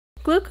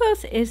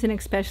Glucose is an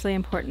especially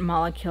important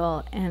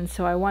molecule, and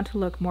so I want to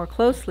look more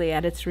closely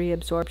at its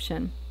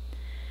reabsorption.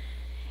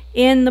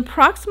 In the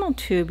proximal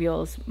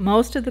tubules,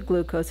 most of the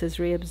glucose is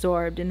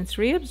reabsorbed, and it's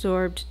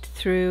reabsorbed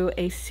through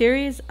a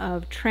series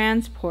of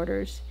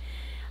transporters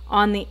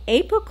on the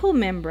apical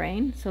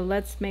membrane. So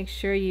let's make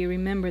sure you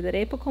remember that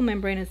apical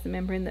membrane is the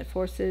membrane that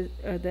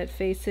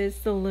faces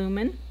the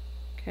lumen.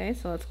 Okay,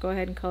 so let's go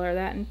ahead and color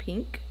that in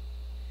pink.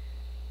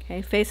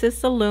 Okay, faces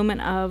the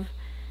lumen of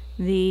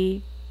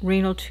the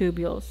renal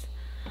tubules.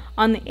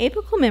 On the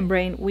apical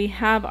membrane, we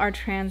have our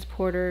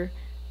transporter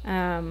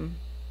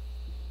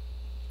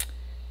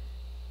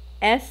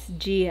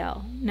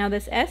SGL. Now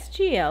this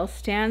SGL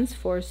stands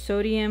for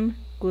sodium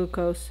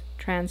glucose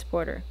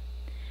transporter.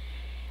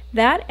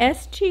 That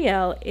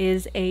SGL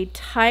is a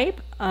type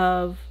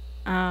of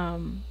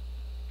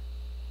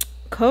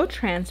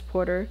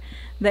co-transporter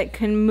that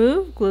can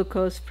move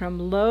glucose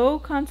from low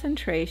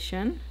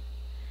concentration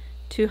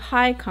to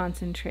high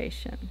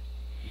concentration.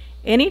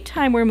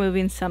 Anytime we're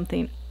moving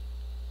something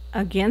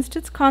against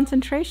its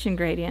concentration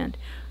gradient,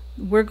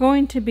 we're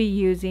going to be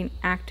using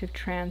active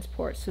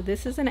transport. So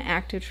this is an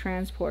active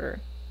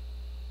transporter.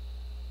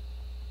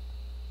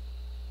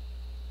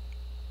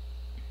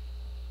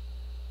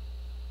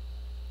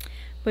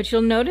 But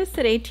you'll notice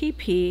that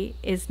ATP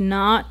is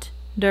not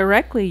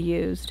directly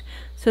used,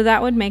 so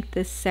that would make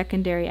this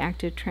secondary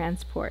active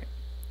transport.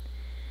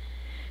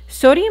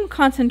 Sodium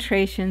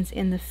concentrations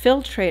in the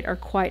filtrate are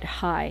quite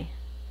high.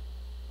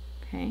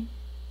 Okay.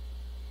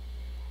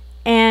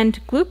 And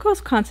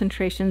glucose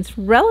concentrations,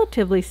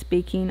 relatively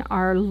speaking,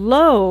 are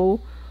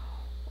low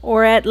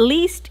or at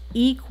least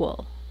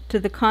equal to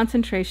the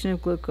concentration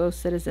of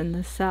glucose that is in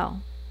the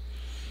cell.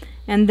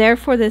 And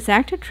therefore this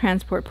active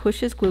transport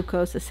pushes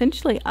glucose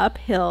essentially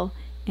uphill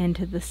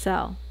into the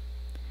cell.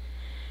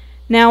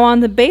 Now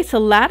on the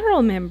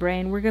basolateral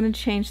membrane, we're going to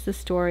change the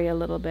story a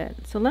little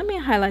bit. So let me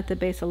highlight the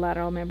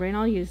basolateral membrane.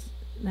 I'll use,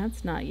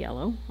 that's not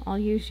yellow, I'll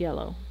use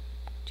yellow.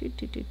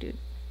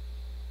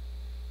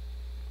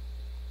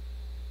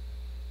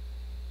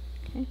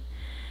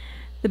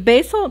 The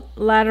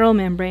basolateral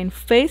membrane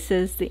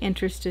faces the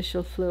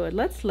interstitial fluid.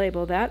 Let's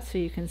label that so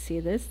you can see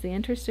this. The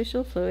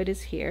interstitial fluid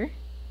is here.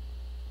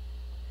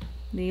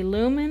 The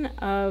lumen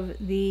of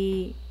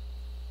the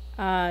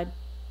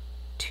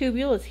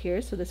tubule is here,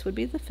 so this would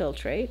be the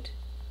filtrate.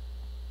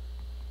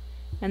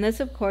 And this,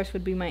 of course,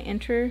 would be my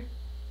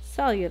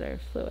intercellular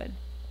fluid.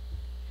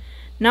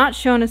 Not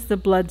shown as the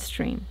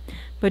bloodstream,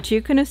 but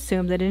you can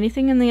assume that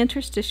anything in the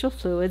interstitial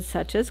fluid,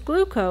 such as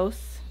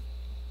glucose,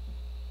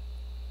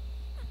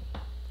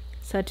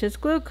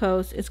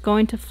 is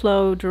going to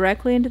flow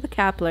directly into the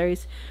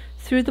capillaries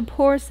through the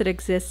pores that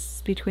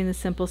exist between the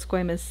simple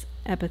squamous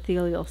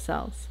epithelial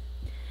cells.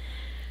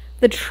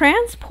 The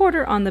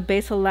transporter on the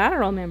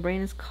basolateral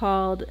membrane is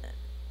called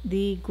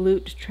the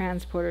GLUT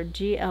transporter,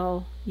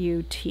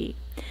 G-L-U-T.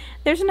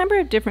 There's a number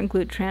of different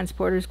GLUT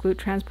transporters, GLUT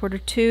transporter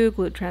 2,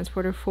 GLUT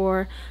transporter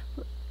 4.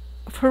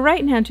 For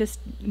right now, just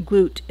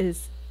GLUT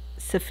is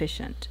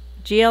sufficient.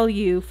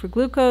 GLU for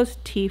glucose,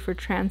 T for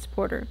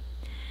transporter.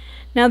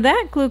 Now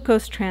that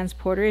glucose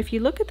transporter, if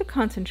you look at the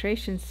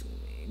concentrations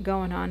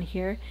going on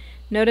here,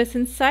 notice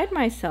inside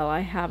my cell I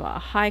have a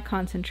high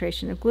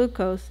concentration of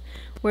glucose,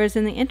 whereas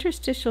in the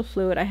interstitial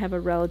fluid I have a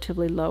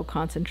relatively low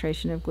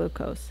concentration of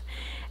glucose.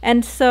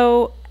 And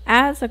so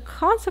as a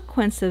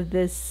consequence of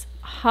this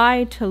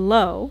high to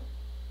low,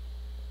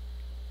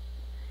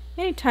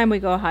 anytime we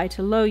go high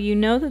to low, you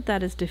know that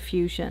that is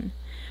diffusion.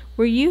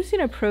 We're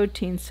using a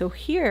protein, so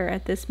here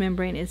at this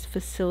membrane is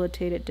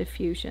facilitated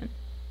diffusion.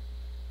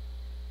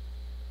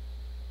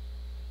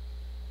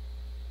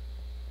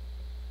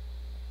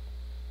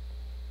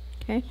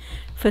 Okay,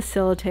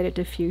 facilitated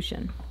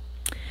diffusion.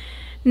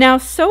 Now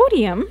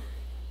sodium,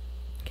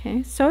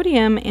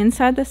 sodium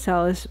inside the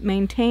cell is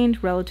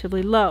maintained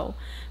relatively low.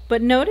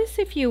 But notice,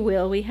 if you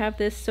will, we have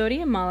this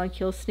sodium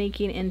molecule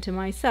sneaking into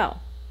my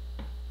cell,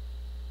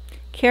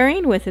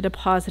 carrying with it a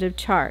positive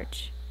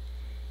charge.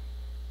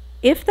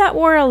 If that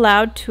were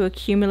allowed to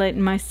accumulate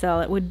in my cell,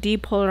 it would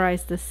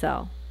depolarize the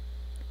cell,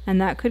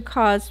 and that could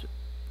cause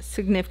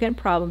significant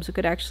problems. It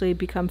could actually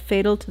become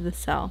fatal to the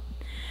cell.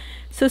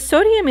 So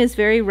sodium is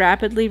very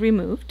rapidly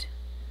removed,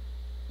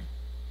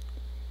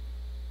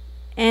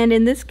 and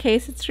in this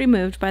case it's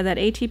removed by that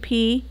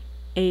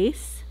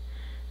ATPase,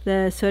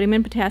 the sodium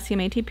and potassium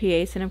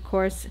ATPase, and of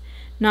course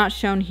not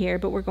shown here,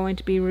 but we're going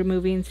to be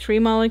removing 3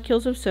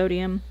 molecules of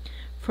sodium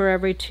for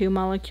every 2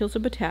 molecules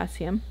of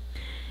potassium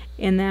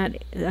in that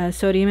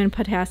sodium and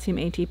potassium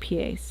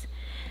ATPase.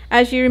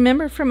 As you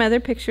remember from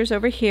other pictures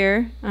over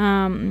here,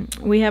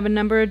 we have a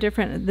number of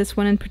different, this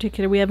one in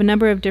particular, we have a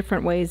number of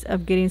different ways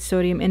of getting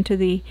sodium into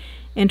the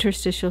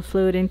interstitial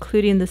fluid,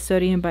 including the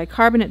sodium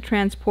bicarbonate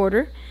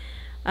transporter.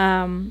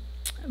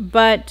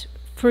 But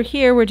for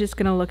here, we're just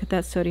going to look at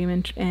that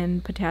sodium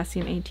and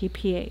potassium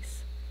ATPase.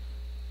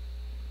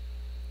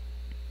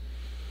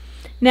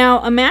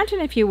 Now, imagine,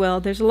 if you will,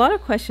 there's a lot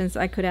of questions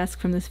I could ask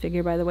from this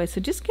figure, by the way,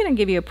 so just going to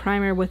give you a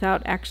primer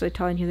without actually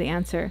telling you the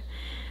answer.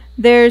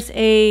 there's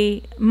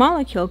a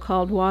molecule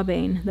called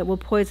wabane that will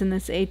poison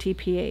this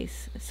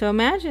ATPase. So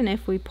imagine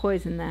if we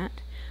poison that.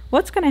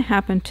 What's going to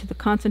happen to the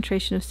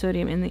concentration of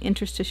sodium in the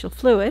interstitial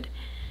fluid?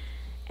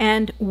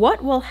 And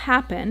what will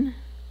happen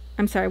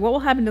to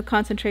the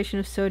concentration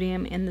of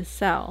sodium in the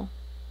cell?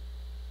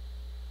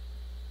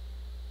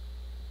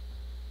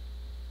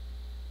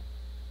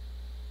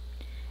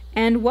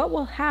 And what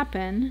will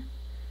happen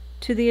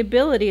to the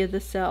ability of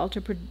the cell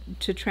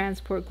to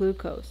transport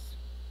glucose?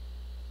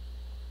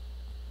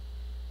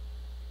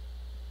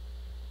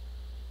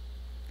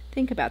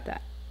 Think about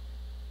that.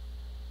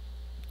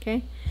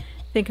 Okay?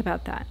 Think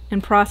about that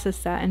and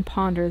process that and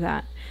ponder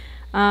that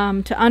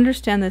to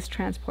understand this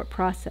transport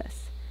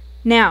process.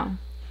 Now,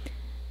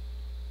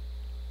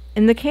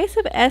 in the case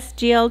of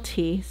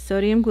SGLT,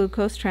 sodium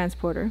glucose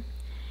transporter,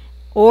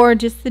 or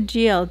just the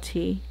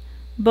GLT,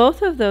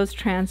 both of those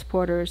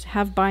transporters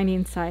have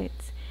binding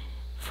sites.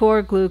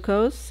 For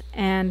glucose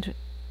and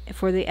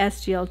for the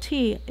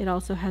SGLT, it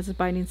also has a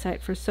binding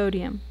site for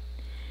sodium.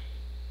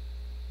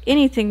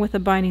 Anything with a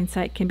binding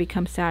site can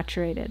become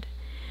saturated.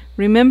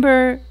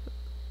 Remember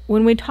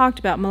when we talked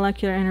about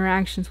molecular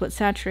interactions, what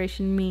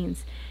saturation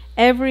means.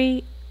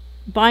 Every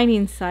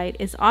binding site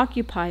is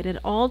occupied at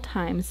all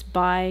times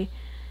by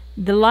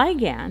the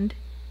ligand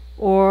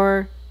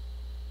or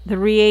the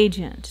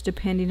reagent,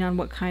 depending on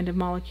what kind of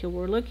molecule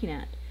we're looking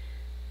at.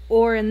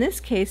 Or in this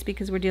case,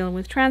 because we're dealing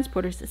with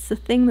transporters, it's the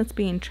thing that's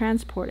being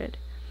transported.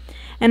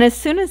 And as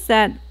soon as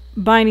that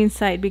binding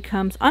site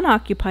becomes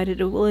unoccupied,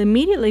 it will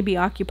immediately be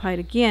occupied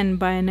again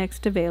by a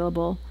next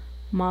available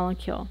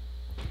molecule.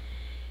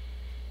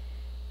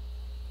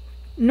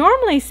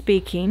 Normally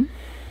speaking,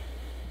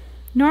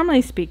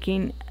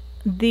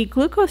 the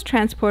glucose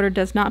transporter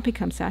does not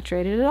become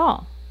saturated at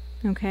all.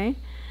 Okay?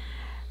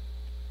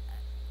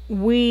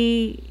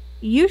 We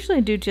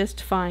usually do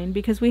just fine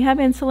because we have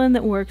insulin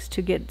that works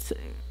to get,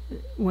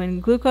 when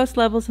glucose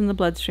levels in the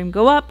bloodstream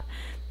go up,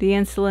 the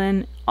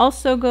insulin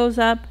also goes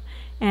up,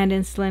 and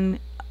insulin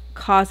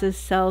causes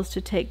cells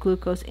to take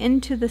glucose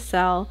into the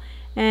cell,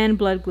 and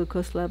blood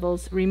glucose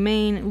levels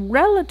remain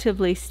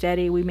relatively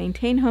steady. We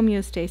maintain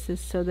homeostasis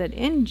so that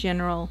in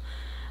general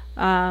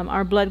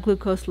our blood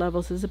glucose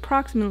levels is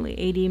approximately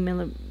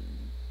 80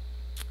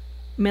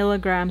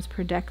 milligrams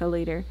per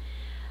deciliter.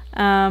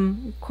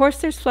 Of course,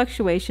 there's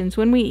fluctuations.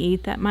 When we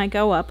eat, that might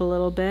go up a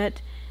little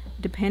bit.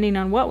 Depending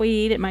on what we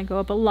eat, it might go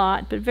up a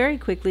lot, but very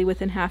quickly,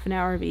 within half an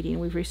hour of eating,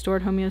 we've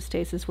restored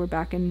homeostasis. We're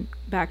back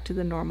to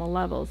the normal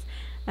levels,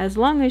 as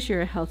long as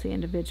you're a healthy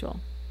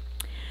individual.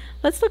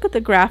 Let's look at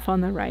the graph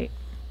on the right.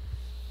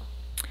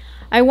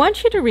 I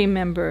want you to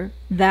remember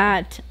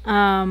that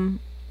the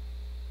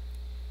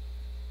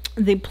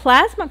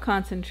plasma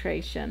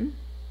concentration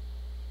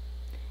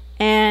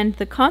and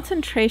the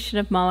concentration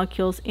of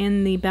molecules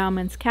in the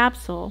Bowman's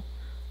capsule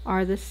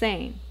are the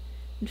same.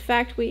 In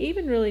fact, we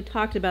even really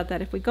talked about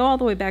that. If we go all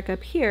the way back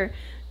up here,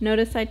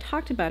 notice I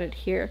talked about it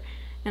here.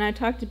 And I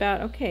talked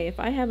about, okay, if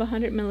I have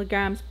 100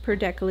 milligrams per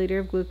deciliter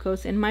of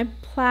glucose in my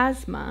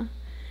plasma,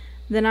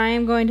 then I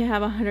am going to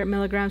have 100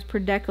 milligrams per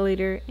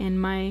deciliter in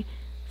my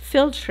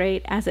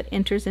filtrate as it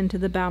enters into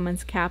the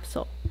Bowman's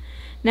capsule.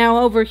 Now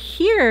over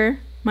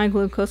here, my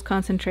glucose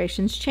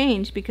concentrations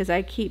change because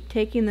I keep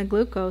taking the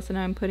glucose and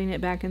I'm putting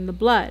it back in the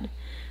blood.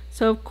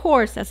 So of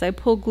course, as I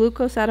pull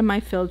glucose out of my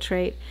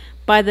filtrate,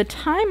 by the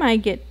time I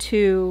get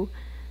to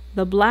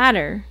the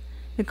bladder,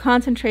 the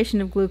concentration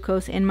of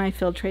glucose in my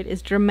filtrate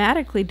is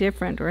dramatically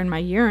different, or in my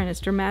urine is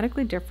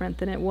dramatically different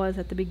than it was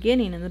at the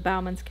beginning in the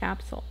Bowman's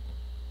capsule.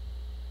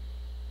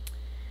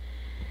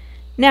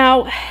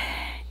 Now,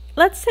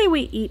 let's say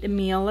we eat a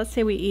meal. Let's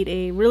say we eat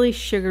a really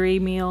sugary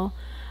meal.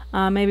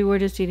 Maybe we're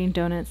just eating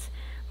donuts.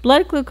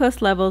 Blood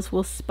glucose levels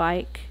will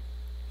spike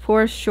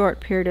for a short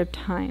period of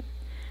time.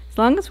 As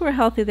long as we're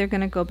healthy, they're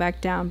going to go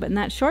back down. But in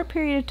that short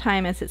period of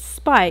time, as it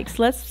spikes,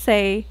 let's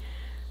say,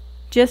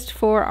 just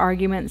for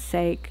argument's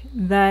sake,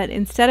 that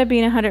instead of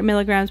being 100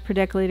 milligrams per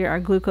deciliter, our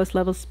glucose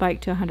levels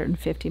spike to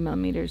 150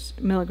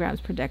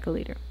 milligrams per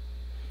deciliter.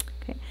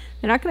 Okay.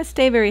 They're not going to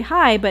stay very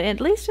high, but at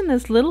least in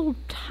this little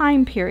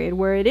time period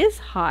where it is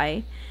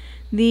high,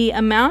 the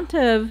amount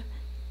of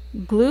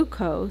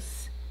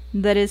glucose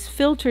that is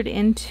filtered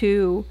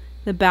into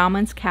the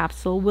Bowman's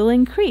capsule will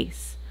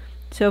increase.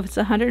 So if it's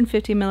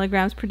 150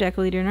 milligrams per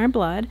deciliter in our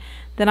blood,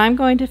 then I'm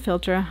going to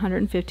filter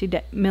 150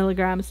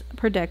 milligrams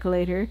per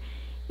deciliter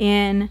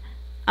in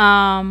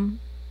my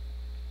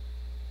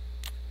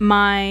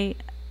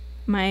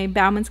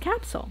Bowman's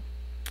capsule.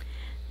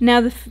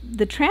 Now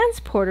the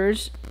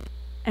transporters,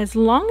 as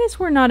long as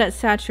we're not at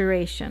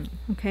saturation,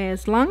 okay,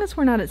 as long as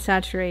we're not at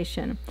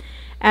saturation,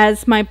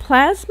 as my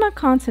plasma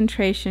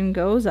concentration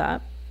goes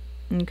up,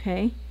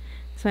 okay,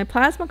 so my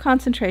plasma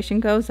concentration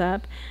goes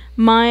up,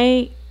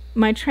 my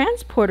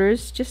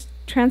transporters just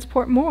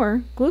transport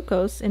more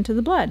glucose into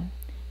the blood,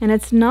 and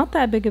it's not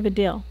that big of a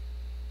deal.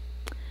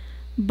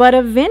 But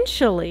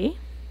eventually,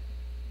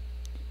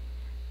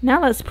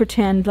 now let's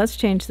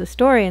change the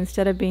story.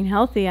 Instead of being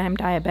healthy, I'm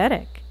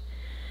diabetic.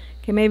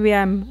 Okay, maybe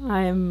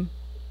I'm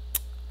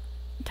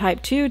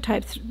type 2,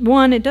 type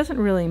 1, it doesn't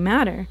really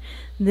matter.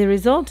 The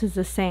result is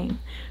the same.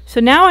 So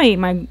now I eat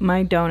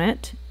my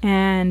donut,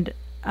 and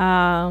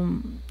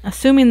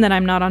assuming that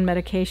I'm not on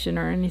medication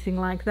or anything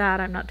like that,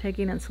 I'm not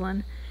taking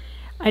insulin,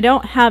 I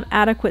don't have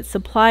adequate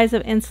supplies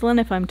of insulin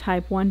if I'm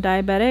type 1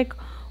 diabetic,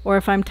 or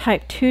if I'm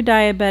type 2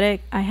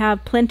 diabetic, I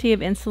have plenty of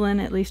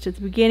insulin, at least at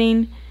the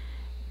beginning,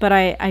 but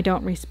I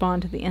don't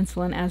respond to the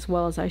insulin as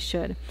well as I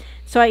should.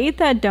 So I eat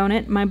that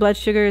donut, my blood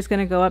sugar is going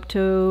to go up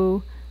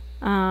to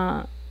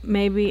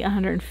maybe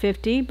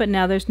 150, but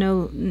now there's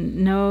no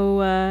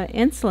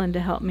insulin to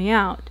help me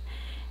out.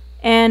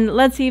 And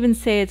let's even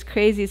say it's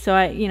crazy, so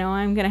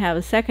I'm going to have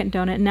a second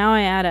donut. Now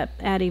I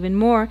add even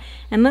more,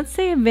 and let's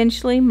say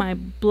eventually my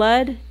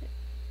blood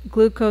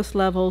glucose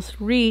levels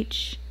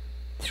reach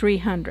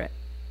 300.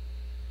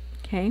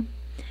 Okay,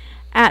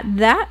 at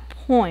that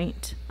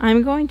point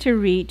I'm going to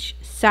reach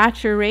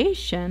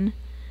saturation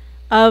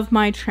of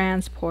my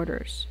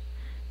transporters.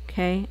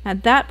 Okay,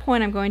 at that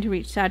point I'm going to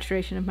reach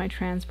saturation of my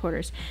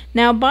transporters.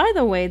 Now, by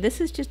the way,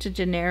 this is just a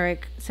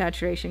generic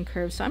saturation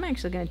curve, so I'm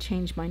actually going to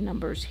change my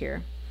numbers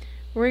here.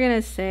 We're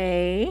going to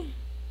say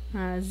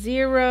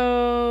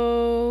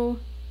 0.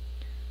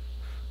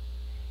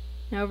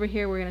 Now over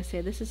here we're going to say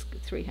this is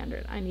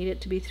 300. I need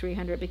it to be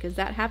 300 because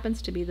that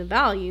happens to be the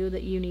value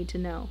that you need to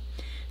know.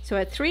 So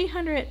at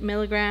 300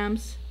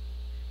 milligrams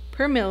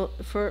per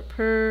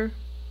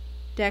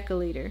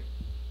deciliter.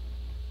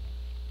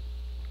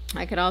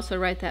 I could also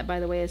write that, by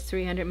the way, as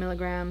 300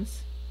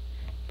 milligrams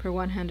per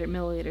 100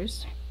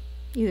 milliliters.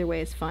 Either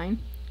way is fine.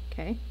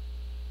 Okay.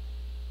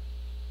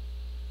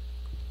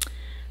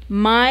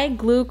 My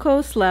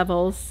glucose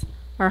levels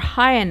are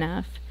high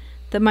enough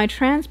that my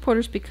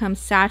transporters become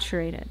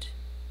saturated.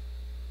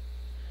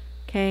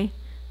 Okay,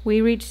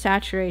 we reach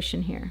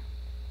saturation here.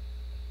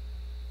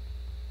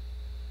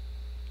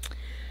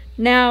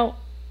 Now,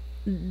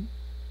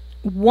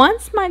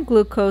 once my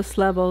glucose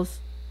levels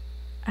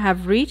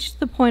have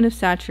reached the point of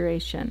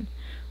saturation,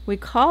 we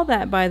call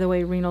that, by the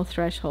way, renal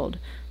threshold.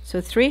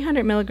 So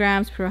 300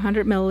 milligrams per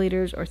 100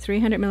 milliliters or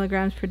 300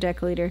 milligrams per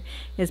deciliter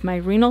is my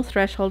renal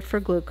threshold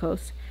for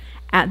glucose.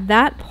 At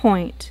that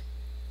point,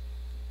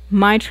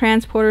 my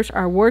transporters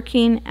are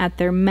working at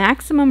their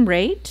maximum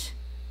rate,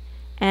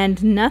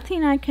 and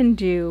nothing I can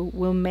do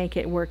will make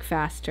it work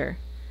faster.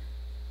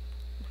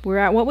 We're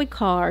at what we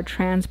call our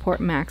transport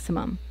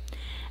maximum.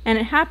 And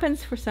it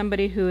happens for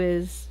somebody who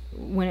is,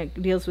 when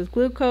it deals with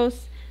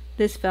glucose,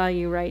 this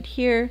value right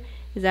here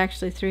is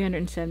actually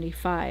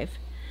 375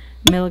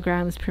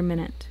 milligrams per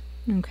minute.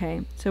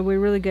 Okay, so we're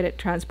really good at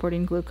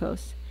transporting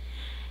glucose.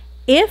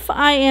 If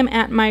I am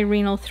at my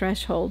renal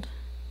threshold,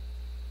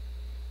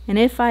 and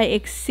if I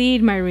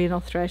exceed my renal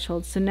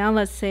threshold, so now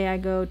let's say I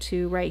go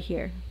to right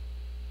here.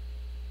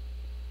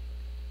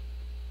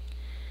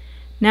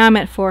 Now I'm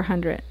at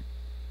 400.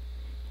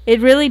 It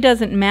really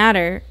doesn't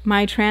matter.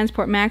 My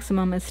transport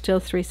maximum is still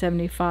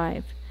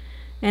 375.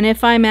 And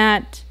if I'm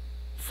at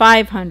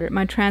 500,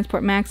 my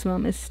transport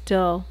maximum is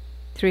still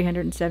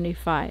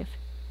 375.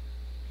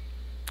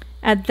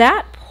 At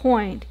that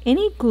point,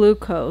 any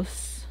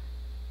glucose,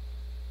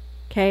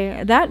 okay,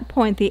 at that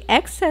point, the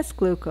excess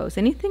glucose,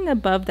 anything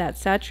above that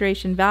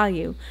saturation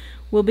value,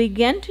 will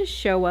begin to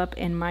show up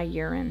in my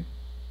urine.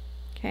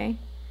 Okay?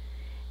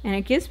 And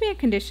it gives me a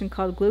condition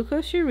called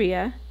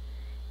glucosuria,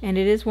 and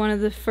it is one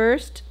of the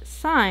first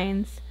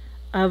signs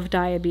of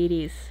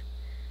diabetes.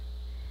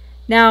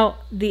 Now,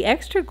 the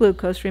extra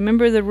glucose,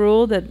 remember the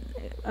rule that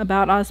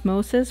about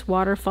osmosis,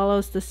 water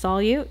follows the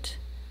solute?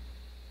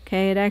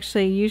 Okay, it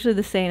actually, usually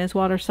the saying is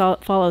water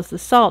follows the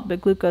salt,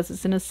 but glucose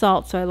is in a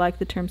salt, so I like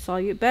the term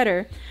solute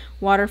better.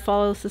 Water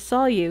follows the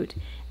solute,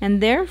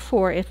 and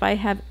therefore, if I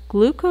have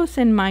glucose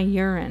in my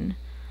urine,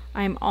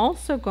 I'm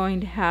also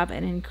going to have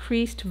an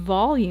increased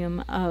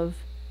volume of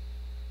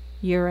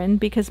urine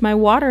because my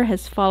water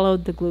has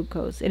followed the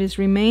glucose. It has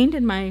remained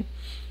in my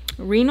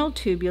renal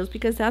tubules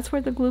because that's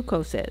where the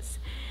glucose is.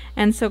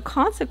 And so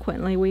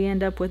consequently, we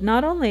end up with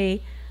not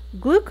only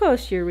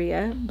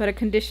glucosuria, but a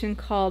condition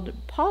called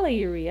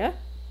polyuria,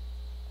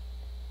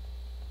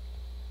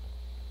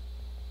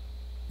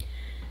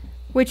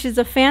 which is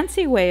a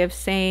fancy way of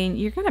saying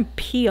you're going to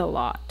pee a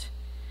lot.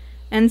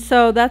 And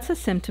so that's a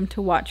symptom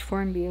to watch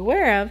for and be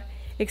aware of,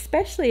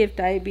 especially if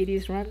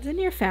diabetes runs in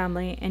your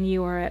family and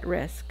you are at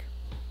risk.